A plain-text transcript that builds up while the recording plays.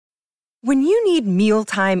When you need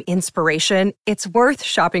mealtime inspiration, it's worth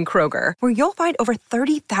shopping Kroger, where you'll find over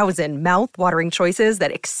 30,000 mouth-watering choices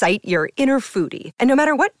that excite your inner foodie. And no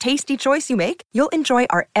matter what tasty choice you make, you'll enjoy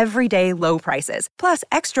our everyday low prices, plus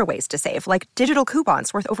extra ways to save, like digital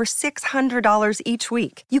coupons worth over $600 each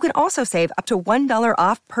week. You can also save up to $1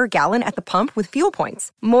 off per gallon at the pump with fuel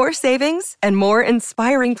points. More savings and more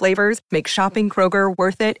inspiring flavors make shopping Kroger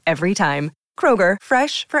worth it every time. Kroger,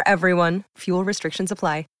 fresh for everyone. Fuel restrictions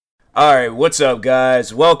apply. All right, what's up,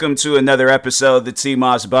 guys? Welcome to another episode of the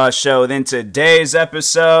T-Moss Boss Show. In today's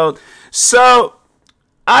episode,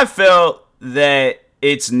 I felt that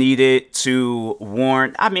it's needed to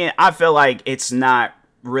warn. I feel like it's not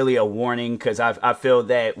really a warning because I feel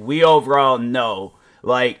that we overall know,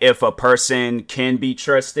 like, if a person can be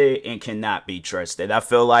trusted and cannot be trusted. I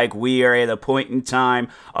feel like we are at a point in time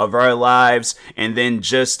of our lives, and then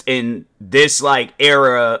just in this, like,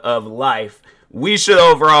 era of life, we should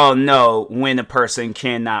overall know when a person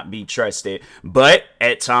cannot be trusted. But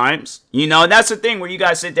at times, that's the thing where you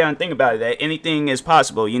guys sit down and think about it, that anything is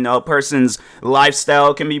possible. A person's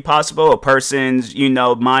lifestyle can be possible. A person's,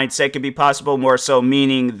 mindset can be possible. More so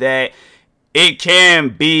meaning that it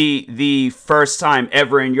can be the first time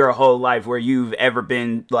ever in your whole life where you've ever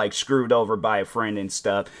been, like, screwed over by a friend and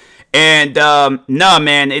stuff. And, no,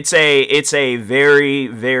 man, it's a very,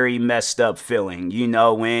 very messed up feeling,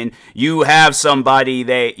 when you have somebody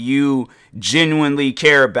that you genuinely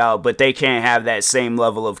care about, but they can't have that same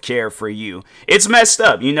level of care for you. It's messed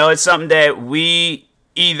up, it's something that we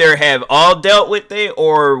either have all dealt with it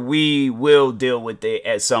or we will deal with it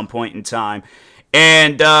at some point in time.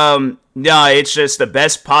 And, no, it's just the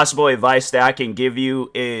best possible advice that I can give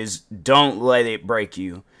you is don't let it break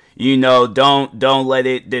you. Don't let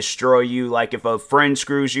it destroy you. Like, if a friend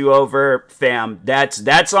screws you over, fam,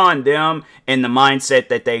 that's on them and the mindset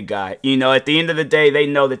that they got. At the end of the day, they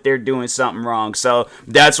know that they're doing something wrong. So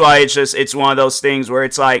that's why it's one of those things where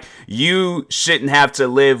it's like, you shouldn't have to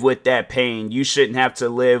live with that pain. You shouldn't have to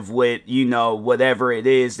live with, whatever it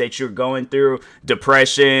is that you're going through,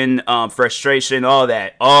 depression, frustration, all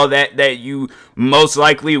that you most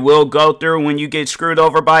likely will go through when you get screwed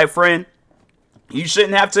over by a friend. You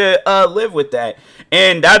shouldn't have to live with that.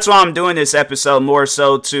 And that's why I'm doing this episode, more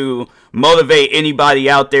so to motivate anybody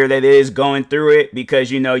out there that is going through it,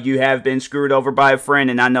 because, you have been screwed over by a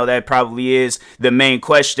friend. And I know that probably is the main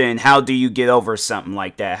question. How do you get over something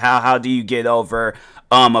like that? How do you get over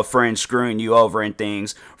a friend screwing you over and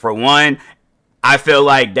things? For one, I feel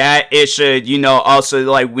like that it should, also,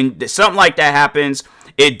 like, when something like that happens,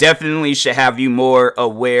 it definitely should have you more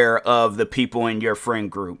aware of the people in your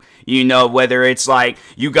friend group. Whether it's like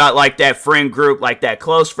you got like that friend group, like that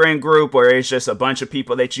close friend group, or it's just a bunch of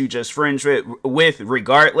people that you just friends with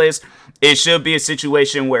regardless. It should be a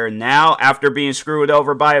situation where now, after being screwed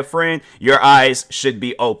over by a friend, your eyes should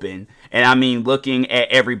be open. And I mean, looking at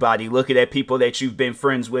everybody, looking at people that you've been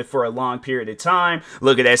friends with for a long period of time,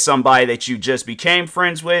 looking at somebody that you just became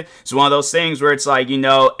friends with. It's one of those things where it's like,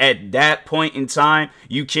 at that point in time,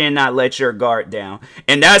 you cannot let your guard down.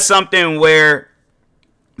 And that's something where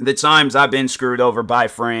the times I've been screwed over by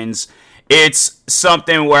friends, it's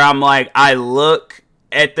something where I'm like, I look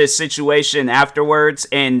at the situation afterwards,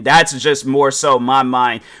 and that's just more so my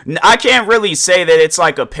mind. I can't really say that it's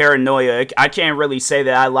like a paranoia. I can't really say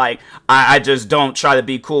that I just don't try to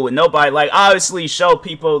be cool with nobody. Like, obviously show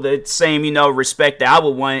people the same, respect that I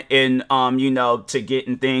would want in, to get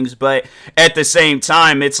in things. But at the same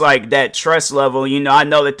time, it's like that trust level, I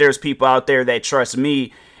know that there's people out there that trust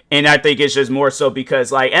me. And I think it's just more so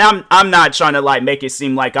because, like, and I'm not trying to, like, make it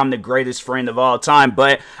seem like I'm the greatest friend of all time,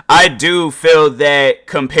 but I do feel that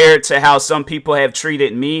compared to how some people have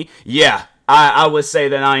treated me, yeah, I would say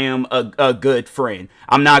that I am a good friend.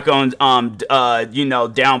 I'm not going to,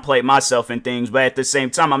 downplay myself and things, but at the same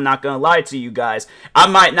time, I'm not going to lie to you guys. I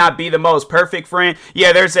might not be the most perfect friend.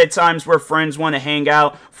 Yeah, there's at times where friends want to hang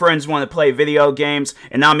out, friends want to play video games,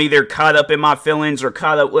 and I'm either caught up in my feelings or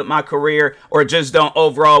caught up with my career or just don't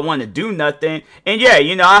overall want to do nothing. And yeah,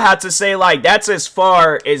 I have to say, like, that's as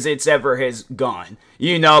far as it's ever has gone.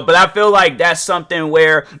 But I feel like that's something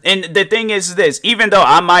where, and the thing is this, even though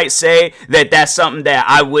I might say that that's something that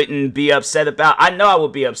I wouldn't be upset about, I know I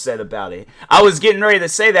would be upset about it. I was getting ready to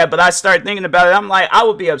say that, but I started thinking about it. I'm like, I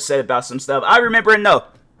would be upset about some stuff. I remember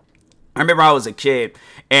I was a kid,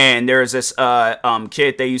 and there was this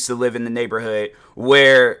kid that used to live in the neighborhood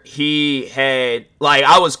where he had, like,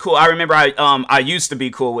 I was cool. I remember I used to be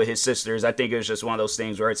cool with his sisters. I think it was just one of those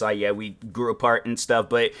things where it's like, yeah, we grew apart and stuff.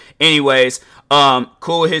 But anyways,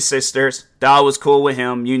 cool with his sisters. I was cool with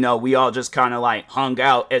him. You know, we all just kind of like hung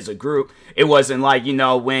out as a group. It wasn't like, you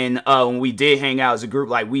know, when we did hang out as a group,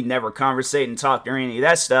 like we never conversate and talked or any of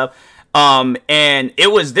that stuff. And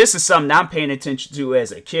this is something I'm paying attention to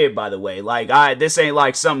as a kid, by the way. Like, this ain't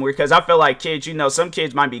like something weird, because I feel like kids, you know, some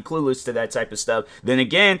kids might be clueless to that type of stuff. Then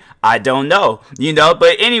again, I don't know, you know,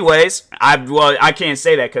 but anyways, I can't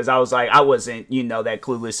say that because I was like, I wasn't, you know, that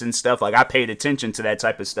clueless and stuff. Like, I paid attention to that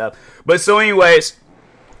type of stuff. But so anyways,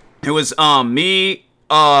 it was, me,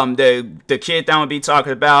 the kid that I would be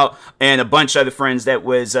talking about, and a bunch of other friends that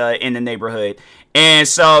was, in the neighborhood. And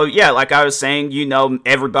so, yeah, like I was saying, you know,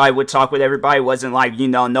 everybody would talk with everybody. It wasn't like, you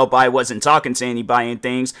know, nobody wasn't talking to anybody and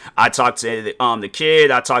things. I talked to the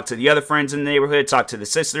kid. I talked to the other friends in the neighborhood, talked to the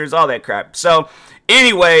sisters, all that crap. So,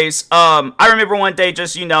 anyways, I remember one day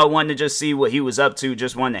just, you know, wanting to just see what he was up to,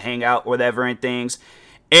 just wanting to hang out, whatever, and things.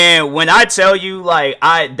 And when I tell you, like,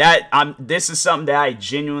 this is something that I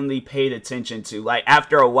genuinely paid attention to. Like,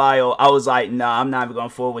 after a while, I was like, nah, I'm not even gonna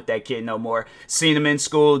fool with that kid no more. Seen him in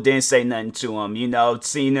school, didn't say nothing to him. You know,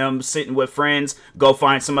 seen him sitting with friends, go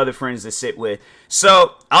find some other friends to sit with.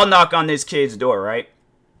 So, I'll knock on this kid's door, right?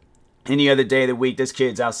 Any other day of the week, this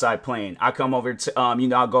kid's outside playing. I come over to, you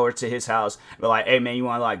know, I'll go over to his house. Be like, hey, man, you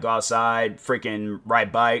want to, like, go outside, freaking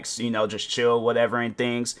ride bikes, you know, just chill, whatever, and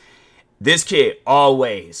things. This kid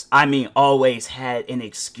always had an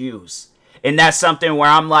excuse. And that's something where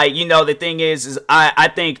I'm like, you know, the thing is I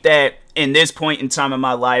think that in this point in time in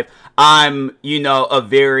my life, I'm, you know, a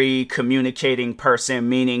very communicating person,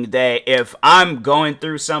 meaning that if I'm going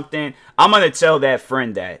through something, I'm going to tell that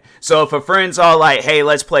friend that. So if a friend's all like, hey,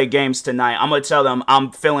 let's play games tonight, I'm going to tell them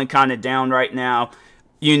I'm feeling kind of down right now.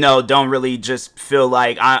 You know, don't really just feel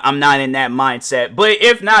like I'm not in that mindset. But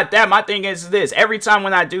if not that, my thing is this. Every time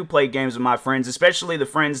when I do play games with my friends, especially the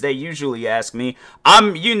friends they usually ask me,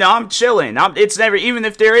 I'm chilling. It's never, even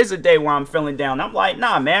if there is a day where I'm feeling down, I'm like,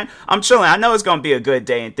 nah, man, I'm chilling. I know it's going to be a good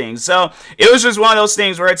day and things. So it was just one of those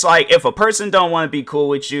things where it's like, if a person don't want to be cool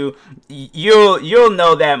with you, you'll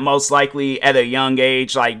know that most likely at a young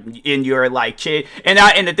age, like in your like kid.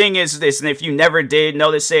 And the thing is this, and if you never did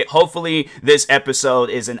notice it, hopefully this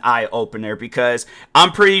episode is an eye-opener, because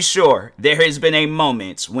I'm pretty sure there has been a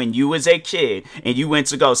moment when you was a kid and you went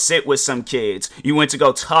to go sit with some kids, you went to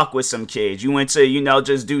go talk with some kids, you went to, you know,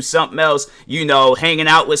 just do something else, you know, hanging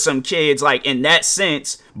out with some kids, like in that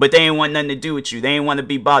sense, but they ain't want nothing to do with you. They ain't want to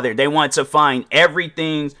be bothered. They want to find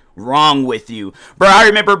everything wrong with you. Bro, I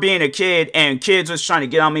remember being a kid and kids was trying to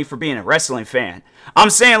get on me for being a wrestling fan. I'm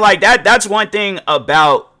saying, like, that's one thing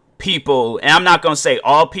about people, and I'm not going to say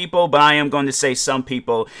all people, but I am going to say some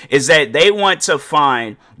people, is that they want to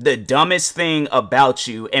find the dumbest thing about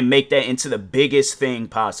you and make that into the biggest thing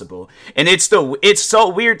possible. And it's so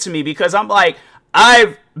weird to me, because I'm like,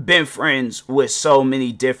 I've been friends with so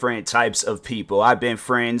many different types of people. I've been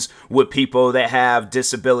friends with people that have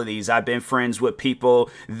disabilities. I've been friends with people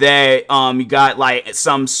that got like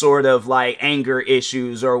some sort of like anger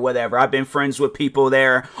issues or whatever. I've been friends with people that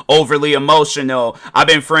are overly emotional. I've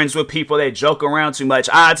been friends with people that joke around too much.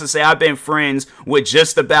 I have to say I've been friends with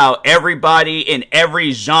just about everybody in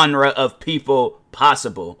every genre of people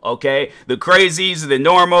possible, okay? The crazies, the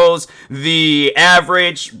normals, the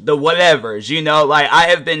average, the whatevers, you know, like I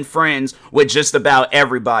have been friends with just about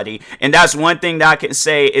everybody. And that's one thing that I can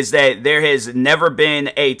say, is that there has never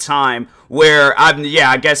been a time where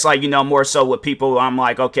I guess like, you know, more so with people I'm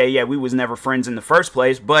like, okay, yeah, we was never friends in the first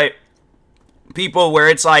place, but people where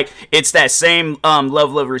it's like, it's that same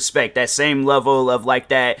level of respect, that same level of like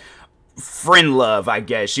that friend love, I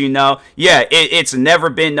guess, you know. Yeah, it's never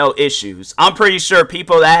been no issues. I'm pretty sure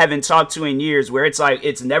people that I haven't talked to in years, where it's like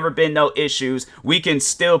it's never been no issues, we can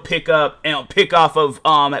still pick off of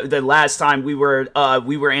the last time we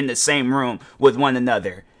were in the same room with one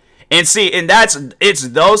another. And see, and it's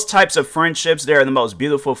those types of friendships that are the most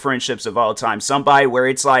beautiful friendships of all time. Somebody where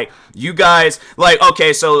it's like, you guys, like,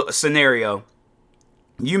 okay, so scenario.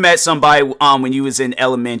 You met somebody when you was in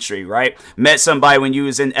elementary, right? Met somebody when you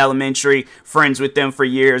was in elementary, friends with them for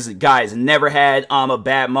years. Guys, never had a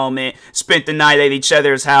bad moment. Spent the night at each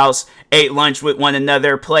other's house, ate lunch with one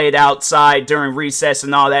another, played outside during recess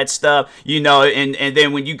and all that stuff, you know. And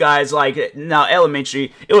then when you guys, like, now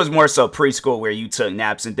elementary, it was more so preschool where you took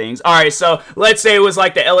naps and things. All right, so let's say it was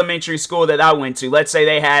like the elementary school that I went to. Let's say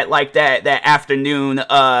they had like that afternoon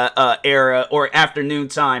era or afternoon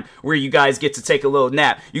time where you guys get to take a little nap.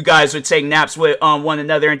 nap. You guys would take naps with one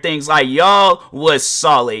another and things. Like, y'all was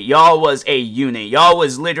solid. Y'all was a unit. Y'all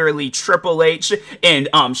was literally Triple H and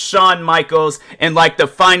Shawn Michaels and like the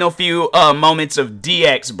final few moments of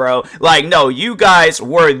DX, bro. Like, no, you guys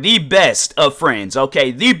were the best of friends,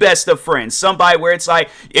 okay? The best of friends. Somebody where it's like,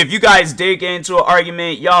 if you guys did get into an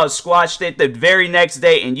argument, y'all squashed it the very next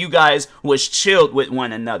day and you guys was chilled with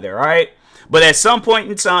one another, alright? But at some point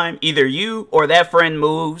in time, either you or that friend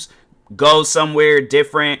moves, goes somewhere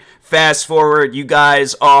different. Fast forward, you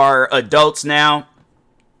guys are adults now.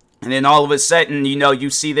 And then all of a sudden, you know, you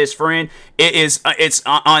see this friend. It's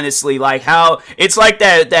honestly like how, it's like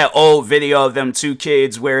that old video of them two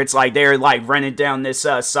kids where it's like they're like running down this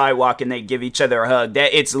sidewalk and they give each other a hug.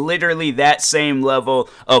 That it's literally that same level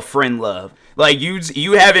of friend love. Like,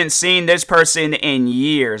 you haven't seen this person in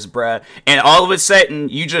years, bruh. And all of a sudden,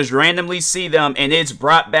 you just randomly see them, and it's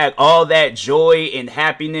brought back all that joy and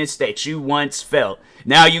happiness that you once felt.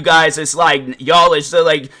 Now you guys, it's like, y'all is still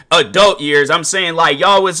like adult years. I'm saying, like,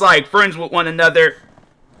 y'all was like friends with one another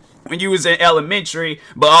when you was in elementary,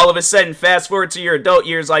 but all of a sudden, fast forward to your adult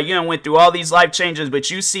years, like, you know, went through all these life changes,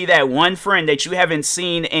 but you see that one friend that you haven't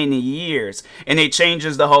seen in years, and it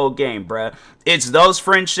changes the whole game, bruh. It's those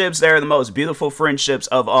friendships that are the most beautiful friendships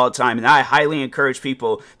of all time, and I highly encourage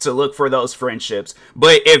people to look for those friendships.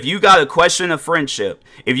 But if you got to question a friendship,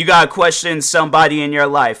 if you got to question somebody in your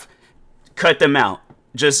life, cut them out.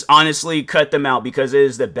 Just honestly cut them out, because it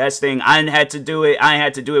is the best thing. I had to do it. I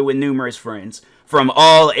had to do it with numerous friends from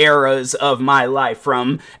all eras of my life,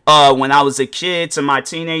 from when I was a kid to my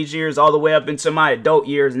teenage years, all the way up into my adult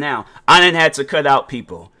years now. I didn't have to cut out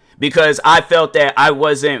people because I felt that I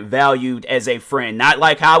wasn't valued as a friend. Not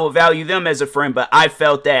like how I would value them as a friend, but I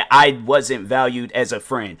felt that I wasn't valued as a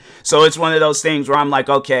friend. So it's one of those things where I'm like,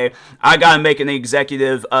 okay, I got to make an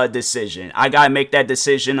executive decision. I got to make that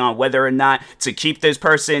decision on whether or not to keep this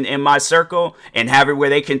person in my circle and have it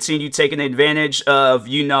where they continue taking advantage of,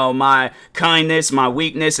 you know, my kindness, my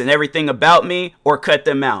weakness, and everything about me, or cut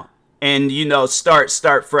them out. And, you know, start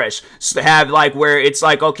fresh. So have like where it's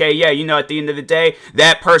like, okay, yeah, you know, at the end of the day,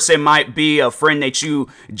 that person might be a friend that you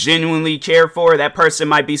genuinely care for. That person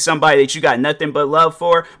might be somebody that you got nothing but love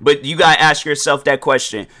for. But you got to ask yourself that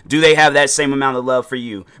question. Do they have that same amount of love for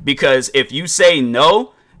you? Because if you say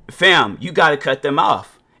no, fam, you got to cut them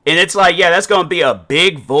off. And it's like, yeah, that's going to be a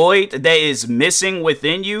big void that is missing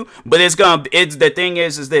within you. But the thing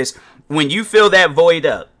is this, when you fill that void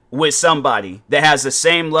up with somebody that has the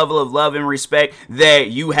same level of love and respect that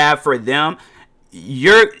you have for them,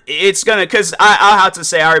 because I'll have to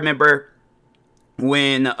say, I remember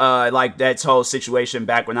when like that whole situation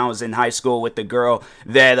back when I was in high school with the girl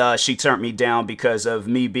that she turned me down because of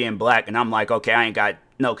me being black, and I'm like, okay, I ain't got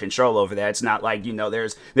no control over that. It's not like, you know,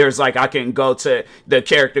 there's like I can go to the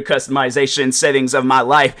character customization settings of my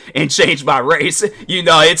life and change my race. You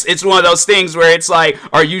know, it's one of those things where it's like,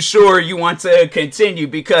 are you sure you want to continue?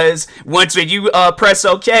 Because once you press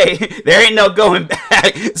okay, there ain't no going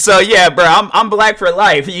back. So yeah, bro, I'm black for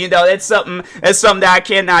life. You know, that's something that I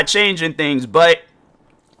cannot change in things. But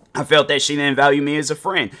I felt that she didn't value me as a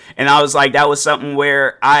friend. And I was like, that was something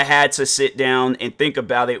where I had to sit down and think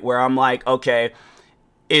about it, where I'm like, okay,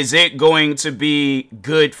 is it going to be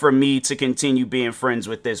good for me to continue being friends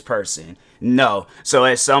with this person? No. So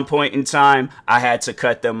at some point in time, I had to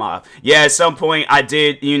cut them off. Yeah, at some point I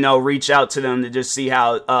did, you know, reach out to them to just see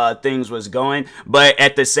how things was going. But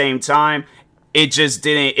at the same time, it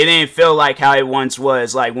didn't feel like how it once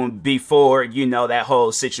was, like when before, you know, that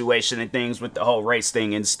whole situation and things with the whole race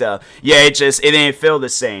thing and stuff. Yeah, it didn't feel the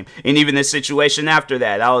same. And even the situation after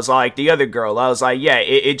that, I was like the other girl, I was like, yeah,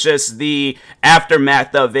 it just, the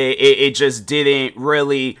aftermath of it just didn't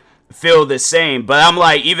really feel the same. But I'm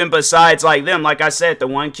like, even besides like them, like I said, the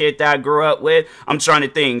one kid that I grew up with, I'm trying to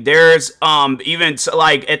think, there's even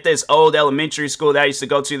like at this old elementary school that I used to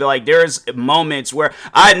go to, like there's moments where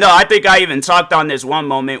I think I even talked on this one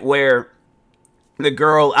moment where the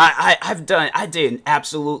girl, I did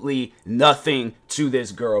absolutely nothing to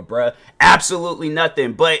this girl, bruh, absolutely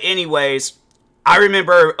nothing. But anyways, I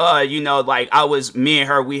remember, you know, like me and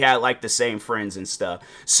her, we had like the same friends and stuff.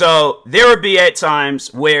 So there would be at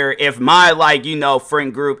times where if my, like, you know,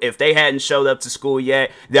 friend group, if they hadn't showed up to school yet,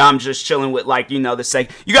 then I'm just chilling with, like, you know,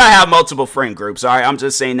 you gotta have multiple friend groups. All right. I'm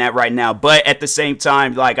just saying that right now. But at the same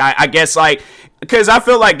time, like, I guess, like, because I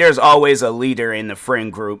feel like there's always a leader in the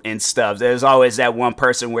friend group and stuff. There's always that one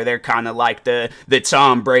person where they're kind of like the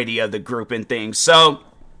Tom Brady of the group and things. So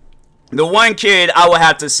the one kid, I would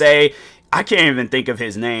have to say, I can't even think of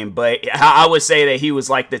his name, but I would say that he was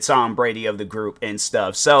like the Tom Brady of the group and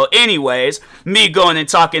stuff. So anyways, me going and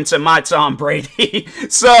talking to my Tom Brady.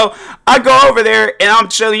 So I go over there and I'm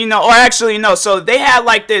chilling, or actually no. So they had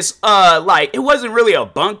like this, like it wasn't really a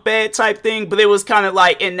bunk bed type thing, but it was kind of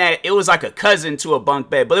like in that it was like a cousin to a bunk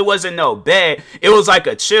bed, but it wasn't no bed. It was like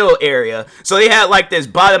a chill area. So they had like this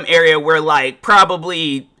bottom area where like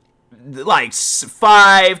probably like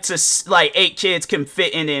 5 to like 8 kids can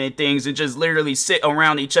fit in and things and just literally sit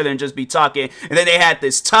around each other and just be talking. And then they had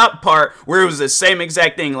this top part where it was the same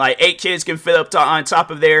exact thing, like 8 kids can fit up on top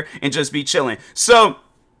of there and just be chilling. So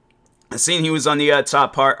I seen he was on the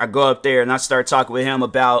top part. I go up there and I start talking with him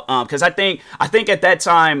about because I think at that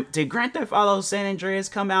time, did Grand Theft Auto San Andreas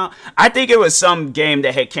come out? I think it was some game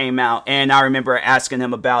that had came out, and I remember asking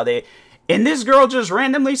him about it. And this girl just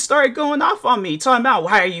randomly started going off on me, talking about,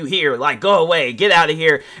 why are you here? Like, go away, get out of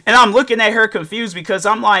here. And I'm looking at her confused because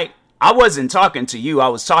I'm like, I wasn't talking to you. I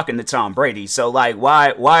was talking to Tom Brady. So, like,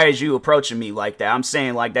 why is you approaching me like that? I'm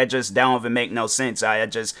saying, like, that just don't even make no sense. I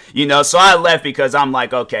just, so I left because I'm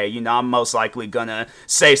like, okay, I'm most likely gonna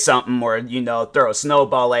say something or, throw a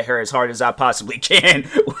snowball at her as hard as I possibly can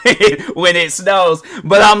when it snows.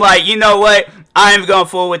 But I'm like, you know what? I ain't gonna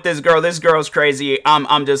fool with this girl. This girl's crazy.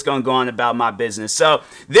 I'm just gonna go on about my business. So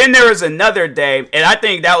then there was another day, and I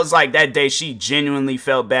think that was like that day she genuinely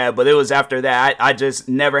felt bad, but it was after that I just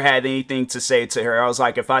never had anything to say to her. I was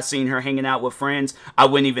like, if I seen her hanging out with friends, I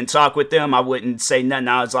wouldn't even talk with them. I wouldn't say nothing.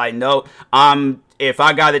 I was like, no, if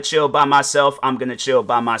I gotta chill by myself, I'm gonna chill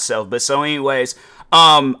by myself. But so anyways,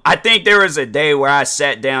 I think there was a day where I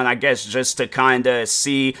sat down, I guess, just to kind of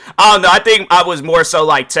see. I don't know. I think I was more so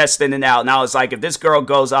like testing it out. And I was like, if this girl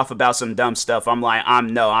goes off about some dumb stuff, I'm like,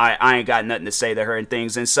 I ain't got nothing to say to her and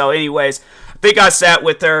things. And so anyways, I think I sat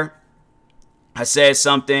with her. I said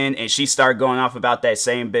something and she started going off about that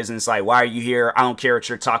same business. Like, why are you here? I don't care what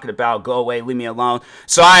you're talking about. Go away. Leave me alone.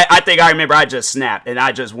 So I think I remember I just snapped and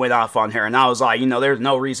I just went off on her. And I was like, there's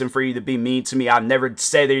no reason for you to be mean to me. I've never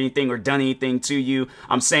said anything or done anything to you.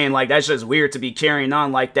 I'm saying, like, that's just weird to be carrying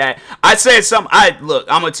on like that. I said something. Look,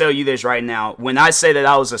 I'm going to tell you this right now. When I say that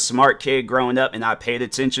I was a smart kid growing up and I paid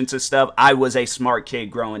attention to stuff, I was a smart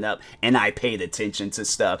kid growing up and I paid attention to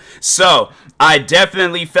stuff. So I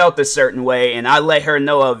definitely felt a certain way. And I let her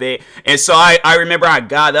know of it. And so I remember I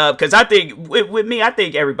got up because I think with me, I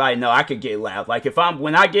think everybody know I could get loud. Like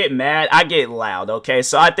when I get mad, I get loud. Okay.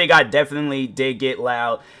 So I think I definitely did get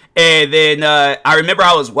loud. And then I remember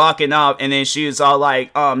I was walking up and then she was all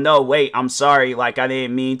like, no, wait, I'm sorry. Like, I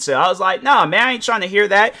didn't mean to. I was like, no, man, I ain't trying to hear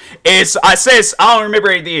that. And so I don't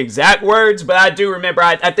remember the exact words, but I do remember,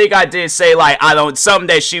 I think I did say, like, something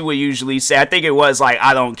that she would usually say. I think it was like,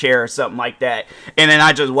 I don't care or something like that. And then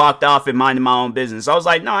I just walked off and minded my own business. I was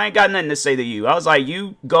like, no, I ain't got nothing to say to you. I was like,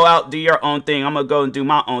 you go out, do your own thing. I'm going to go and do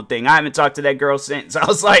my own thing. I haven't talked to that girl since. I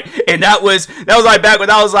was like, and that was like back when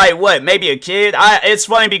I was like, what, maybe a kid? It's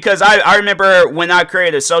funny because I remember when I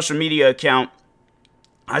created a social media account,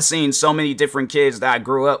 I seen so many different kids that I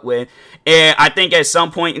grew up with. And I think at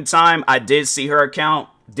some point in time, I did see her account.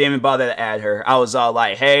 Didn't even bother to add her. I was all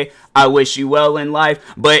like, hey, I wish you well in life.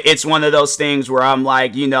 But it's one of those things where I'm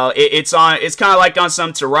like, it's kind of like on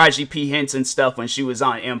some Taraji P. Henson stuff when she was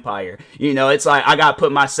on Empire. It's like, I got to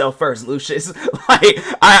put myself first, Lucius. Like,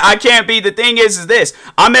 I can't be. The thing is this.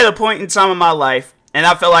 I'm at a point in time in my life, and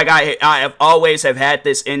I feel like I have always have had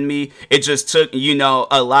this in me. It just took,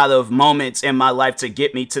 a lot of moments in my life to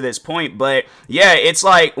get me to this point. But yeah, it's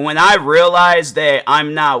like when I realized that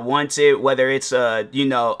I'm not wanted, whether it's a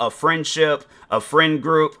friendship, a friend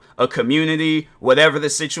group, a community, whatever the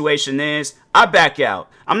situation is, I back out.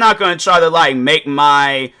 I'm not going to try to like make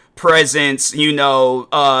my presence,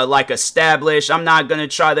 like established. I'm not going to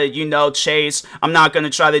try to, chase. I'm not going to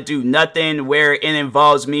try to do nothing where it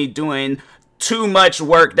involves me doing too much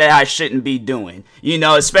work that I shouldn't be doing,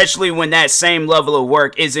 especially when that same level of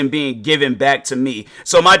work isn't being given back to me.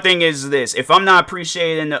 So my thing is this: if I'm not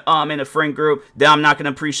appreciated in a friend group, then I'm not going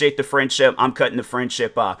to appreciate the friendship. I'm cutting the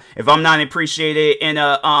friendship off. If I'm not appreciated in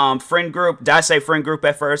a friend group, did I say friend group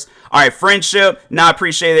at first? All right, friendship, not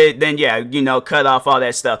appreciated, then yeah, cut off all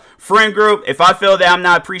that stuff. Friend group, if I feel that I'm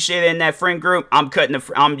not appreciated in that friend group, I'm cutting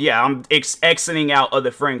I'm exiting out of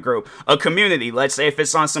the friend group. A community, let's say if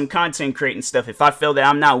it's on some content creating stuff, if I feel that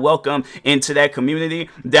I'm not welcome into that community,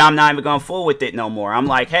 then I'm not even gonna fool with it no more. I'm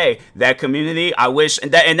like, hey, that community, I wish,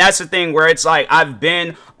 and that's the thing where it's like I've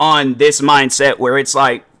been on this mindset where it's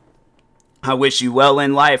like, I wish you well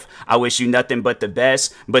in life. I wish you nothing but the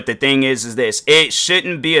best. But the thing is this: it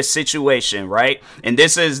shouldn't be a situation, right? And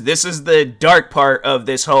this is the dark part of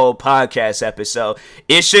this whole podcast episode.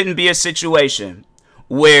 It shouldn't be a situation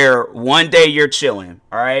where one day you're chilling,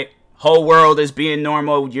 all right? Whole world is being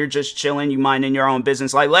normal. You're just chilling. You minding your own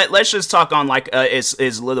business. Like let's just talk on like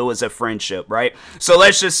as little as a friendship, right? So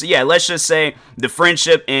let's just say the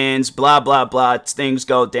friendship ends. Blah blah blah. Things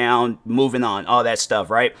go down. Moving on. All that stuff,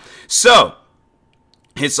 right? So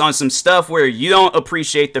it's on some stuff where you don't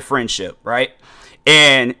appreciate the friendship, right?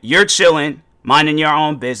 And you're chilling, minding your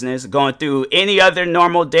own business, going through any other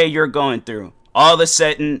normal day you're going through. All of a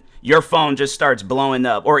sudden, your phone just starts blowing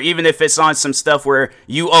up. Or even if it's on some stuff where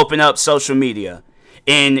you open up social media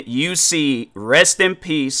and you see, rest in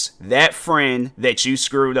peace, that friend that you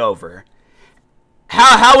screwed over.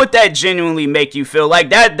 How would that genuinely make you feel?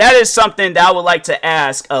 Like that is something that I would like to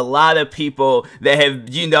ask a lot of people that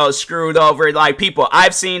have, screwed over, like people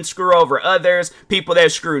I've seen screw over others, people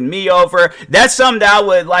that screwed me over. That's something that I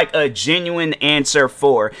would like a genuine answer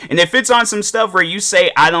for. And if it's on some stuff where you say,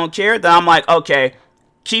 I don't care, then I'm like, okay,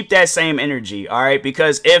 keep that same energy, all right?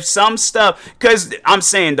 Because if some stuff, because I'm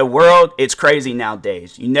saying the world, it's crazy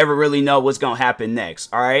nowadays. You never really know what's going to happen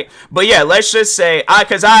next, all right? But yeah, let's just say,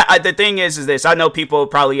 the thing is this, I know people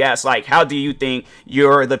probably ask, like, how do you think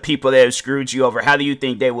the people that have screwed you over, how do you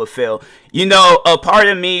think they would feel? A part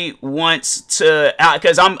of me wants to,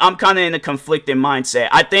 because I'm kind of in a conflicting mindset.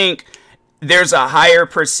 I think there's a higher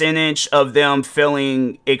percentage of them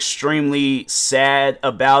feeling extremely sad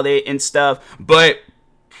about it and stuff, but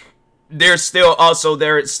there's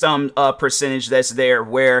some percentage that's there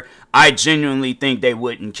where I genuinely think they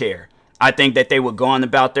wouldn't care. I think that they would go on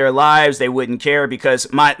about their lives. They wouldn't care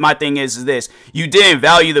because my thing is this. You didn't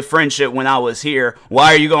value the friendship when I was here.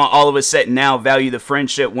 Why are you going to all of a sudden now value the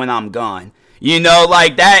friendship when I'm gone?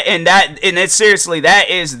 Like that, and it's seriously, that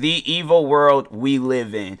is the evil world we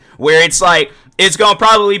live in, where it's like, it's going to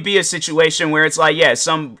probably be a situation where it's like, yeah,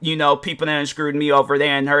 some, people that screwed me over, they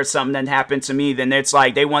and heard something that happened to me, then it's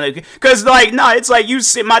like, they want to, because like, no, it's like,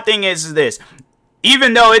 my thing is this,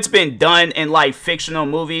 even though it's been done in like fictional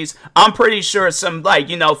movies, I'm pretty sure some like,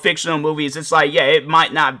 fictional movies, it's like, yeah, it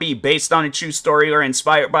might not be based on a true story or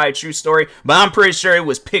inspired by a true story, but I'm pretty sure it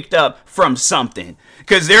was picked up from something.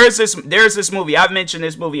 Because there's this movie, I've mentioned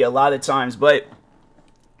this movie a lot of times, but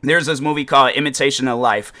there's this movie called Imitation of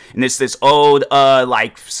Life, and it's this old,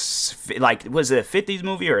 was it a 50s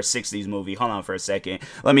movie or a 60s movie? Hold on for a second.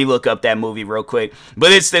 Let me look up that movie real quick.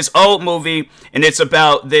 But it's this old movie, and it's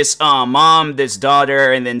about this mom, this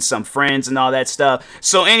daughter, and then some friends and all that stuff.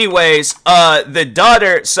 So anyways, the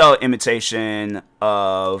daughter, Imitation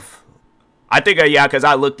of... I think, because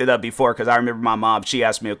I looked it up before, because I remember my mom, she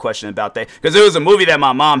asked me a question about that, because it was a movie that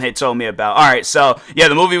my mom had told me about. All right, so, yeah,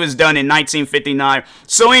 the movie was done in 1959.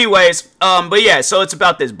 So, anyways, but yeah, so it's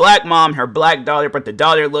about this black mom, her black daughter, but the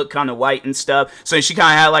daughter looked kind of white and stuff, so she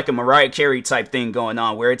kind of had, like, a Mariah Carey type thing going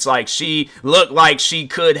on, where it's like, she looked like she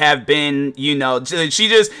could have been, she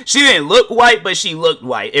didn't look white, but she looked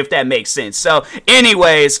white, if that makes sense. So,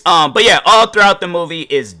 anyways, but yeah, all throughout the movie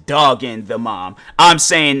is dogging the mom. I'm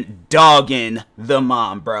saying dogging the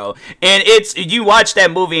mom, bro. And you watch that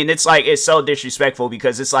movie and it's like, it's so disrespectful,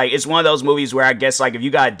 because it's like, it's one of those movies where I guess like if you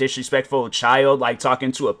got a disrespectful child like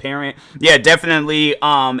talking to a parent, yeah, definitely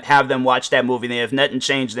have them watch that movie. And if nothing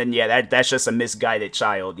changed, then yeah, that's just a misguided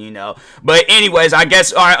child, But anyways, I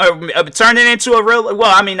guess turn it into a real,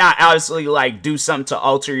 well, I mean, not obviously like do something to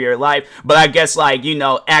alter your life, but I guess like,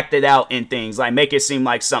 act it out in things, like make it seem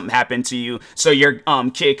like something happened to you so your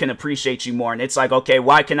kid can appreciate you more. And it's like, okay,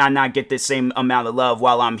 why can I not get this same amount of love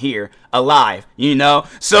while I'm here alive,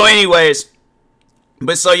 So anyways,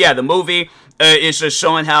 but so yeah, the movie it's just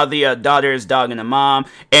showing how the daughter is dogging the mom.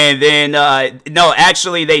 And then, no,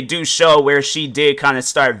 actually, they do show where she did kind of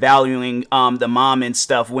start valuing the mom and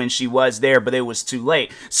stuff when she was there, but it was too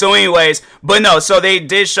late. So anyways, but no, so they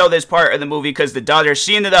did show this part of the movie because the daughter,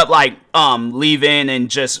 she ended up, like, leaving and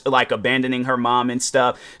just, like, abandoning her mom and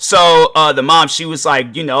stuff. So the mom, she was,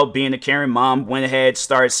 like, you know, being a caring mom, went ahead,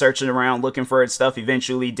 started searching around, looking for her stuff,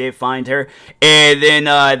 eventually did find her. And then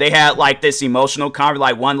they had, like, this emotional,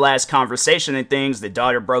 like, one last conversation and things. The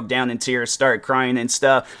daughter broke down in tears, started crying and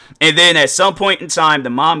stuff. And then at some point in time, the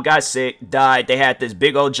mom got sick, died. They had this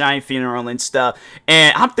big old giant funeral and stuff.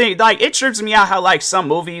 And I'm thinking, like, it trips me out how, like, some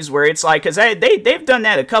movies where it's like, because they've done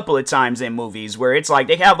that a couple of times in movies where it's like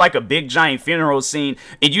they have, like, a big giant funeral scene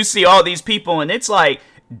and you see all these people and it's like,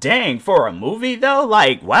 dang, for a movie though,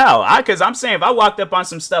 like, wow. Because I'm saying, if I walked up on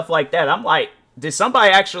some stuff like that, I'm like, did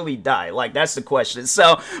somebody actually die? Like, that's the question.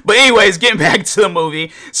 So, but anyways, getting back to the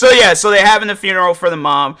movie. So yeah, so they're having a funeral for the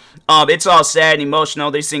mom. It's all sad and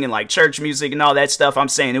emotional. They're singing like church music and all that stuff. I'm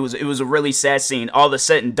saying it was a really sad scene. All of a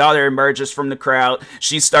sudden, daughter emerges from the crowd.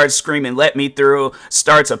 She starts screaming, "Let me through!"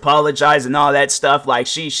 Starts apologizing and all that stuff. Like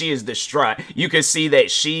she is distraught. You can see that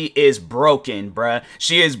she is broken, bruh.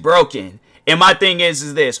 She is broken. And my thing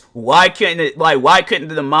is this: why couldn't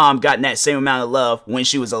the mom gotten that same amount of love when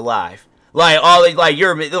she was alive?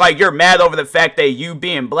 You're mad over the fact that you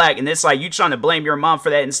being black, and it's like you trying to blame your mom for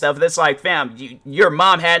that and stuff. That's like, fam, your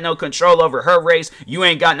mom had no control over her race. You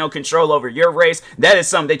ain't got no control over your race. That is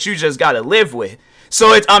something that you just got to live with.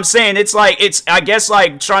 So I'm saying it's I guess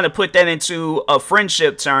like trying to put that into a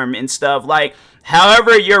friendship term and stuff. Like,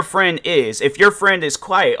 however your friend is, if your friend is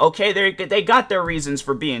quiet, okay, they got their reasons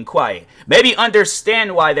for being quiet. Maybe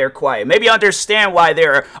understand why they're quiet. Maybe understand why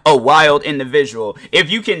they're a wild individual. If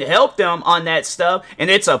you can help them on that stuff and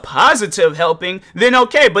it's a positive helping, then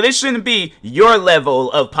okay, but it shouldn't be your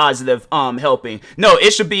level of positive helping. No,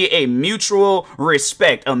 it should be a mutual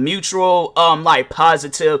respect, a mutual like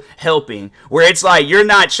positive helping, where it's like you're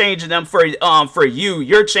not changing them for you,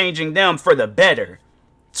 you're changing them for the better.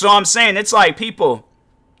 So I'm saying it's like, people,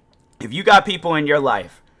 if you got people in your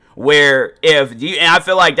life where and I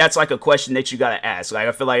feel like that's like a question that you got to ask. Like,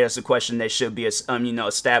 I feel like that's a question that should be,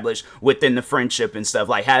 established within the friendship and stuff.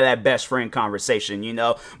 Like, have that best friend conversation,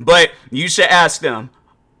 but you should ask them,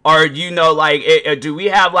 or, do we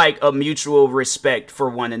have, like, a mutual respect for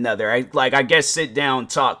one another? I guess sit down,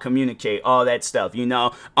 talk, communicate, all that stuff,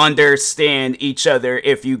 understand each other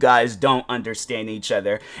if you guys don't understand each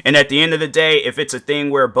other. And at the end of the day, if it's a thing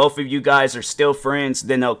where both of you guys are still friends,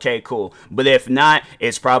 then okay, cool. But if not,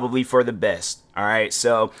 it's probably for the best. All right,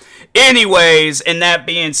 so anyways, and that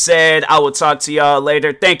being said, I will talk to y'all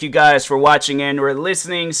later. Thank you guys for watching and or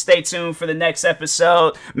listening. Stay tuned for the next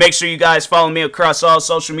episode. Make sure you guys follow me across all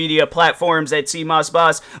social media platforms at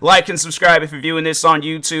TMossBoss. Like and subscribe if you're viewing this on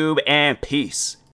YouTube, and peace.